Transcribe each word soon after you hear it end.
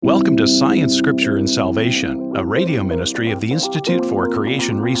Welcome to Science, Scripture, and Salvation, a radio ministry of the Institute for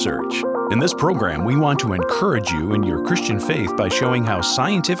Creation Research. In this program, we want to encourage you in your Christian faith by showing how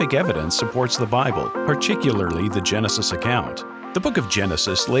scientific evidence supports the Bible, particularly the Genesis account. The book of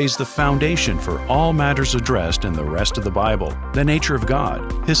Genesis lays the foundation for all matters addressed in the rest of the Bible: the nature of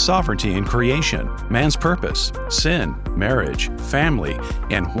God, His sovereignty in creation, man's purpose, sin, marriage, family,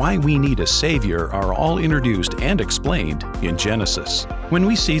 and why we need a Savior are all introduced and explained in Genesis. When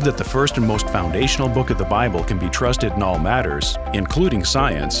we see that the first and most foundational book of the Bible can be trusted in all matters, including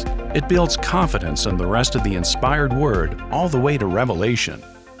science, it builds confidence in the rest of the inspired Word all the way to Revelation.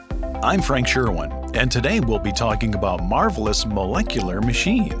 I'm Frank Sherwin, and today we'll be talking about marvelous molecular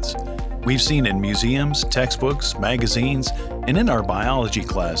machines. We've seen in museums, textbooks, magazines, and in our biology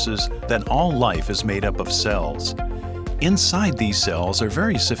classes that all life is made up of cells. Inside these cells are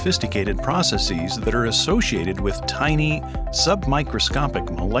very sophisticated processes that are associated with tiny, submicroscopic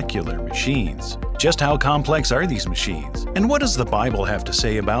molecular machines. Just how complex are these machines? And what does the Bible have to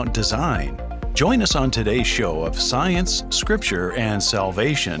say about design? Join us on today's show of Science, Scripture, and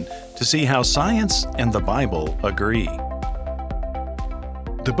Salvation to see how science and the Bible agree.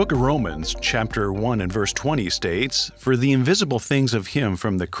 The book of Romans, chapter 1 and verse 20 states, "For the invisible things of Him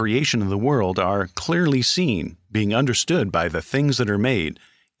from the creation of the world are clearly seen, being understood by the things that are made,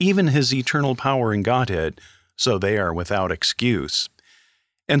 even His eternal power and Godhead, so they are without excuse."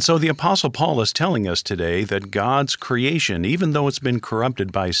 And so the Apostle Paul is telling us today that God's creation, even though it's been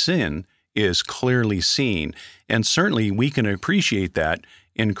corrupted by sin, is clearly seen, and certainly we can appreciate that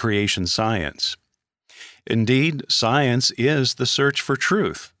in creation science. Indeed, science is the search for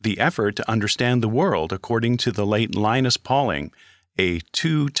truth, the effort to understand the world, according to the late Linus Pauling, a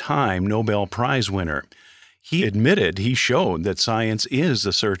two-time Nobel Prize winner. He showed that science is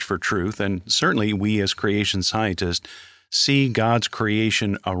the search for truth, and certainly we as creation scientists see God's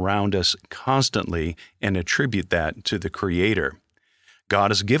creation around us constantly and attribute that to the Creator.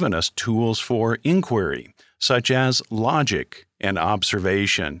 God has given us tools for inquiry, such as logic and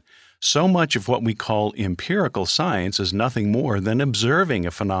observation. So much of what we call empirical science is nothing more than observing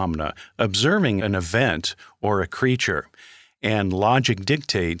a phenomena, observing an event or a creature. And logic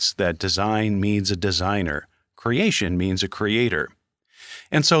dictates that design means a designer, creation means a creator.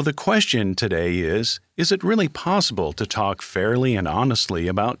 And so the question today is it really possible to talk fairly and honestly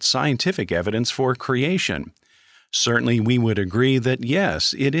about scientific evidence for creation? Certainly, we would agree that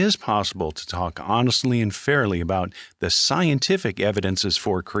yes, it is possible to talk honestly and fairly about the scientific evidences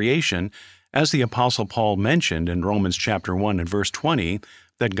for creation, as the Apostle Paul mentioned in Romans chapter 1 and verse 20,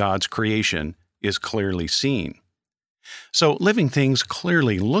 that God's creation is clearly seen. So living things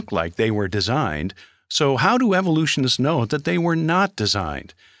clearly look like they were designed. So how do evolutionists know that they were not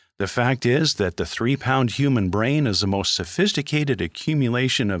designed? The fact is that the 3-pound human brain is the most sophisticated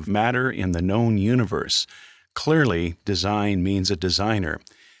accumulation of matter in the known universe. Clearly, design means a designer.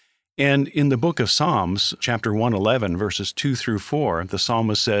 And in the book of Psalms, chapter 111, verses 2 through 4, the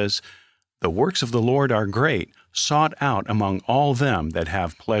psalmist says, "The works of the Lord are great, sought out among all them that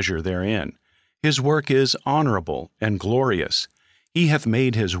have pleasure therein. His work is honorable and glorious. He hath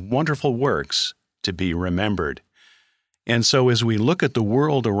made His wonderful works to be remembered." And so as we look at the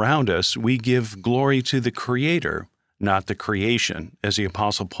world around us, we give glory to the Creator, not the creation, as the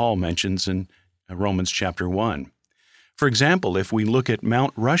Apostle Paul mentions in Romans chapter 1. For example, if we look at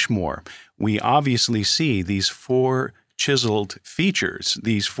Mount Rushmore, we obviously see these 4 chiseled features,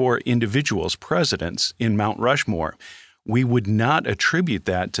 these 4 individuals, presidents in Mount Rushmore. We would not attribute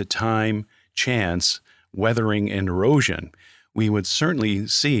that to time, chance, weathering, and erosion. We would certainly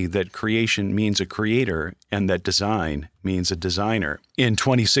see that creation means a creator and that design means a designer. In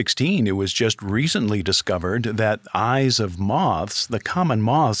 2016, it was just recently discovered that eyes of moths, the common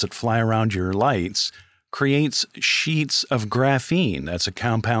moths that fly around your lights, creates sheets of graphene. That's a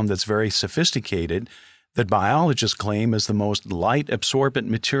compound that's very sophisticated that biologists claim is the most light-absorbent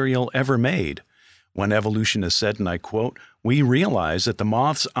material ever made. One evolutionist said, and I quote, "We realize that the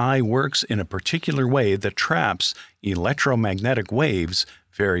moth's eye works in a particular way that traps electromagnetic waves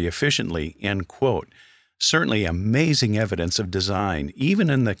very efficiently," end quote. Certainly amazing evidence of design, even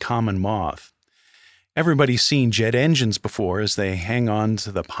in the common moth. Everybody's seen jet engines before as they hang on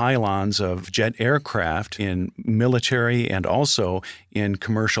to the pylons of jet aircraft in military and also in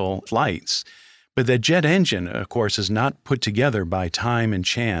commercial flights. But the jet engine, of course, is not put together by time and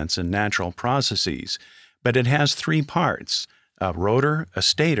chance and natural processes, but it has 3 parts: a rotor, a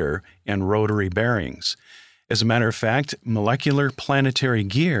stator, and rotary bearings. As a matter of fact, molecular planetary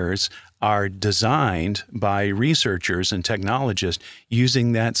gears are designed by researchers and technologists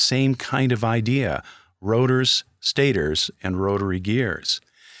using that same kind of idea: rotors, stators, and rotary gears.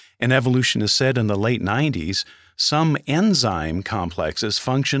 An evolutionist said in the late 90s, some enzyme complexes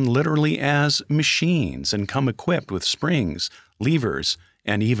function literally as machines and come equipped with springs, levers,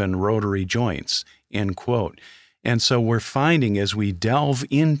 and even rotary joints, end quote. And so we're finding as we delve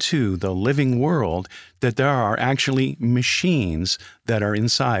into the living world that there are actually machines that are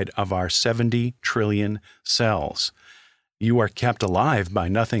inside of our 70 trillion cells. You are kept alive by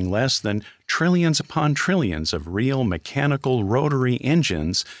nothing less than trillions upon trillions of real mechanical rotary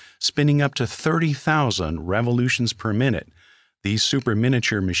engines spinning up to 30,000 revolutions per minute. These super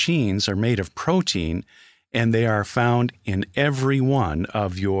miniature machines are made of protein, and they are found in every one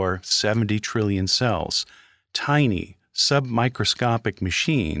of your 70 trillion cells. Tiny, submicroscopic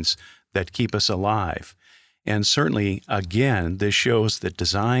machines that keep us alive. And certainly, again, this shows that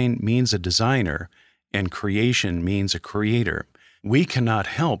design means a designer and creation means a creator. We cannot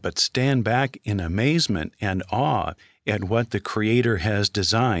help but stand back in amazement and awe at what the Creator has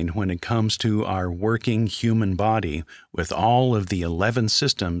designed when it comes to our working human body, with all of the 11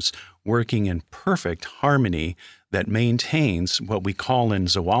 systems working in perfect harmony that maintains what we call in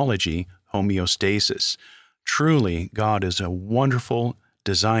zoology homeostasis. Truly, God is a wonderful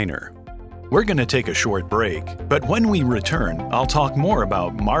designer. We're going to take a short break, but when we return, I'll talk more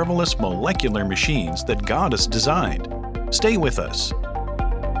about marvelous molecular machines that God has designed. Stay with us.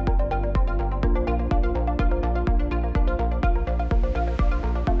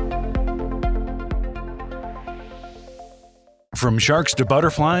 From sharks to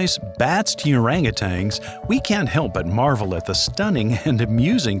butterflies, bats to orangutans, we can't help but marvel at the stunning and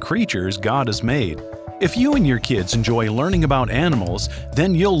amusing creatures God has made. If you and your kids enjoy learning about animals,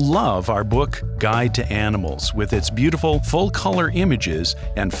 then you'll love our book, Guide to Animals, with its beautiful, full-color images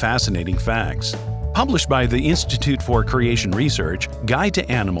and fascinating facts. Published by the Institute for Creation Research, Guide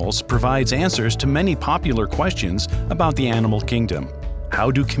to Animals provides answers to many popular questions about the animal kingdom.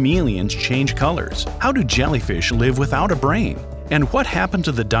 How do chameleons change colors? How do jellyfish live without a brain? And what happened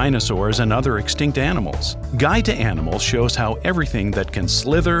to the dinosaurs and other extinct animals? Guide to Animals shows how everything that can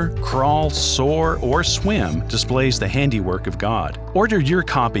slither, crawl, soar, or swim displays the handiwork of God. Order your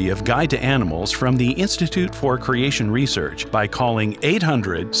copy of Guide to Animals from the Institute for Creation Research by calling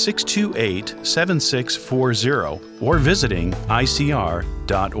 800-628-7640 or visiting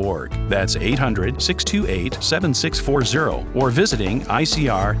ICR.org. That's 800-628-7640 or visiting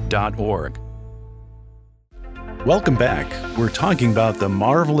ICR.org. Welcome back. We're talking about the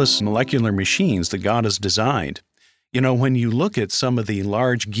marvelous molecular machines that God has designed. You know, when you look at some of the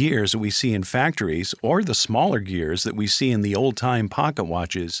large gears that we see in factories or the smaller gears that we see in the old-time pocket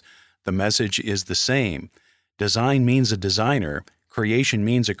watches, the message is the same. Design means a designer, creation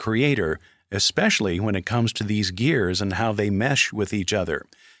means a creator, especially when it comes to these gears and how they mesh with each other.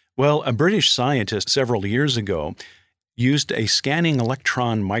 Well, a British scientist several years ago used a scanning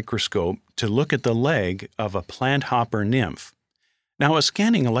electron microscope to look at the leg of a plant hopper nymph. Now, a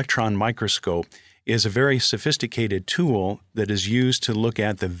scanning electron microscope is a very sophisticated tool that is used to look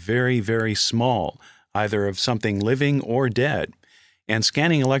at the very, very small, either of something living or dead, and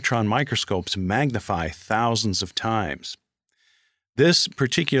scanning electron microscopes magnify thousands of times. This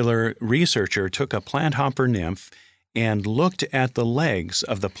particular researcher took a plant hopper nymph and looked at the legs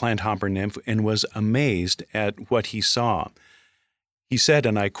of the plant hopper nymph and was amazed at what he saw. He said,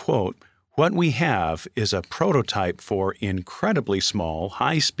 and I quote, "What we have is a prototype for incredibly small,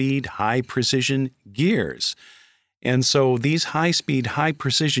 high-speed, high-precision gears." And so these high-speed,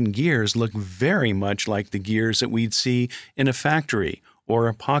 high-precision gears look very much like the gears that we'd see in a factory or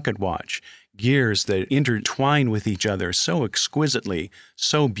a pocket watch, gears that intertwine with each other so exquisitely,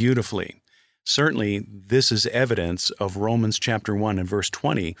 so beautifully. Certainly, this is evidence of Romans chapter 1 and verse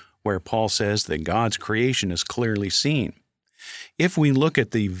 20, where Paul says that God's creation is clearly seen. If we look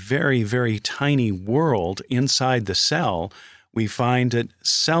at the very, very tiny world inside the cell, we find that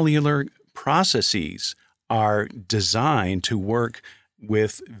cellular processes are designed to work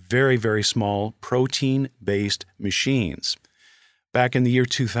with very, very small protein-based machines. Back in the year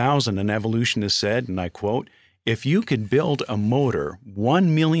 2000, an evolutionist said, and I quote, "If you could build a motor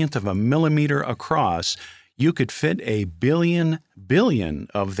 1/1,000,000th of a millimeter across, you could fit a billion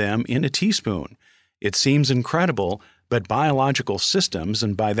of them in a teaspoon. It seems incredible, but biological systems,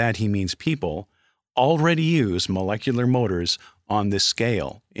 and by that he means people, already use molecular motors on this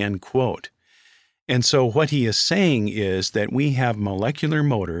scale," end quote. And so what he is saying is that we have molecular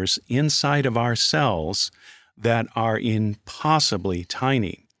motors inside of our cells that are impossibly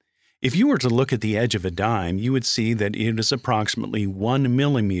tiny. If you were to look at the edge of a dime, you would see that it is approximately 1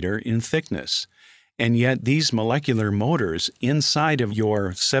 millimeter in thickness. And yet these molecular motors inside of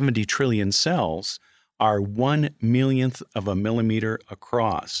your 70 trillion cells are 1/1,000,000th of a millimeter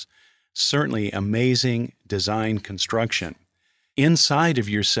across. Certainly amazing design construction. Inside of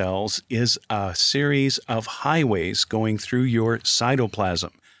your cells is a series of highways going through your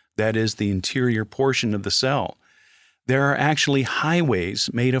cytoplasm, that is the interior portion of the cell. There are actually highways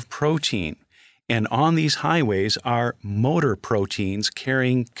made of protein, and on these highways are motor proteins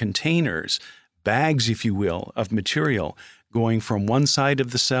carrying containers, bags, if you will, of material going from one side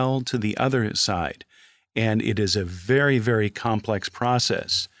of the cell to the other side. And it is a very, very complex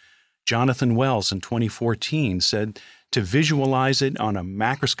process. Jonathan Wells in 2014 said to visualize it on a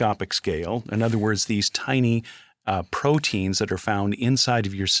macroscopic scale, in other words, these tiny proteins that are found inside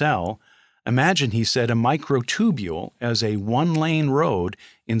of your cell, imagine, he said, a microtubule as a one-lane road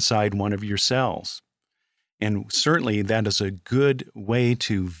inside one of your cells. And certainly that is a good way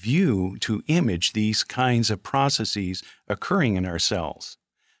to view, to image these kinds of processes occurring in our cells.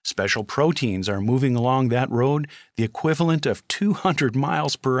 Special proteins are moving along that road the equivalent of 200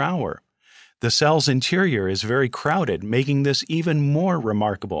 miles per hour. The cell's interior is very crowded, making this even more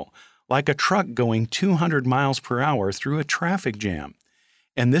remarkable, like a truck going 200 miles per hour through a traffic jam.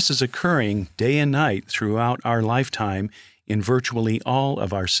 And this is occurring day and night throughout our lifetime in virtually all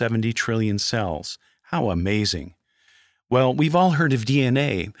of our 70 trillion cells. How amazing. Well, we've all heard of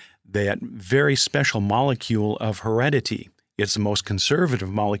DNA, that very special molecule of heredity. It's the most conservative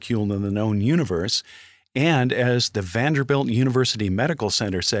molecule in the known universe. And as the Vanderbilt University Medical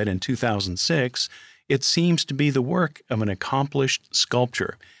Center said in 2006, it seems to be the work of an accomplished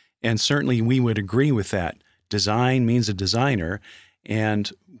sculptor. And certainly we would agree with that. Design means a designer.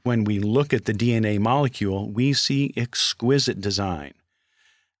 And when we look at the DNA molecule, we see exquisite design.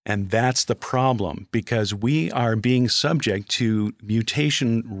 And that's the problem, because we are being subject to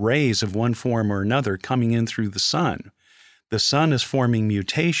mutation rays of one form or another coming in through the sun. The sun is forming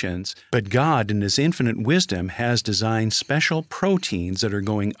mutations, but God, in His infinite wisdom, has designed special proteins that are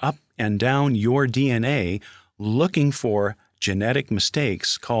going up and down your DNA, looking for genetic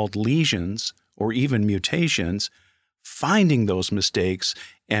mistakes called lesions or even mutations, finding those mistakes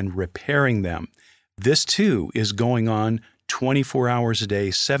and repairing them. This too is going on 24 hours a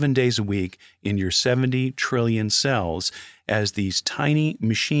day, 7 days a week in your 70 trillion cells, as these tiny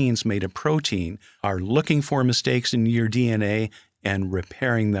machines made of protein are looking for mistakes in your DNA and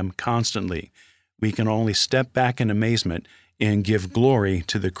repairing them constantly. We can only step back in amazement and give glory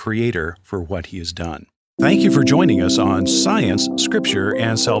to the Creator for what He has done. Thank you for joining us on Science, Scripture,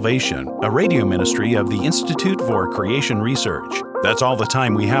 and Salvation, a radio ministry of the Institute for Creation Research. That's all the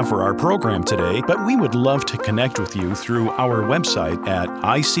time we have for our program today, but we would love to connect with you through our website at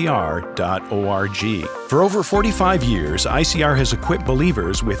icr.org. For over 45 years, ICR has equipped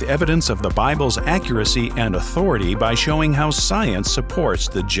believers with evidence of the Bible's accuracy and authority by showing how science supports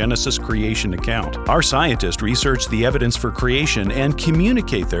the Genesis creation account. Our scientists research the evidence for creation and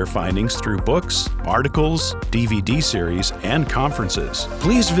communicate their findings through books, articles, DVD series, and conferences.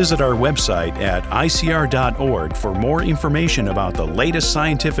 Please visit our website at icr.org for more information about the latest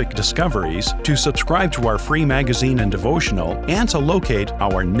scientific discoveries, to subscribe to our free magazine and devotional, and to locate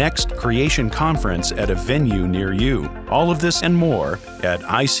our next creation conference at a venue near you. All of this and more at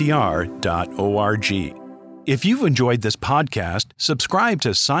icr.org. If you've enjoyed this podcast, subscribe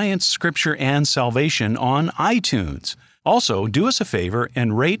to Science, Scripture, and Salvation on iTunes. Also, do us a favor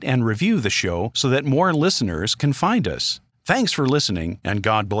and rate and review the show so that more listeners can find us. Thanks for listening, and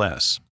God bless.